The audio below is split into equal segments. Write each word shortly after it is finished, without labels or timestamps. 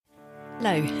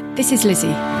Hello, this is Lizzie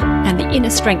and the Inner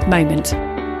Strength Moment.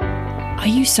 Are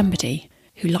you somebody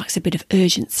who likes a bit of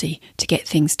urgency to get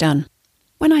things done?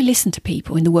 When I listen to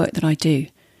people in the work that I do,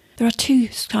 there are two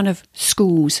kind of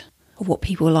schools of what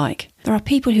people like. There are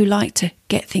people who like to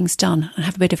get things done and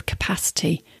have a bit of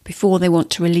capacity before they want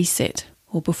to release it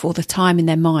or before the time in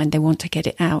their mind they want to get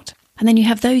it out. And then you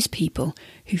have those people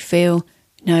who feel,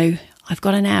 no, I've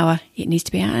got an hour, it needs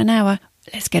to be out in an hour,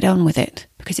 let's get on with it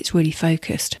because it's really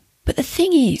focused. But the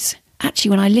thing is,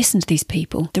 actually when I listen to these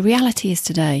people, the reality is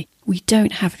today we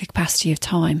don't have the capacity of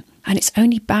time, and it's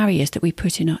only barriers that we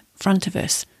put in front of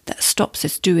us that stops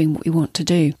us doing what we want to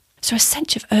do. So a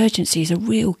sense of urgency is a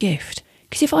real gift,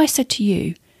 because if I said to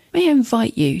you, may I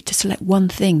invite you to select one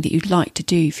thing that you'd like to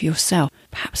do for yourself,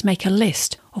 perhaps make a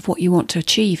list of what you want to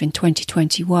achieve in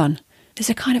 2021, there's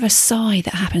a kind of a sigh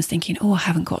that happens thinking, oh, I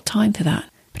haven't got time for that.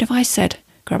 But if I said,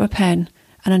 grab a pen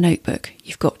and a notebook,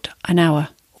 you've got an hour,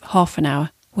 half an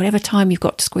hour, whatever time you've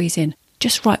got to squeeze in,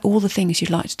 just write all the things you'd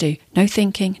like to do. No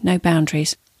thinking, no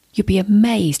boundaries. You'll be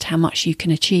amazed how much you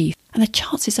can achieve. And the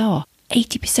chances are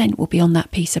 80% will be on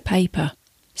that piece of paper.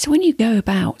 So when you go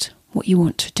about what you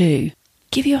want to do,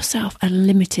 give yourself a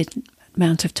limited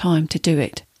amount of time to do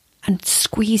it and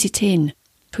squeeze it in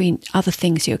between other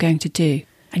things you're going to do,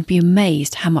 and be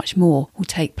amazed how much more will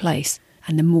take place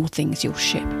and the more things you'll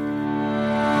ship.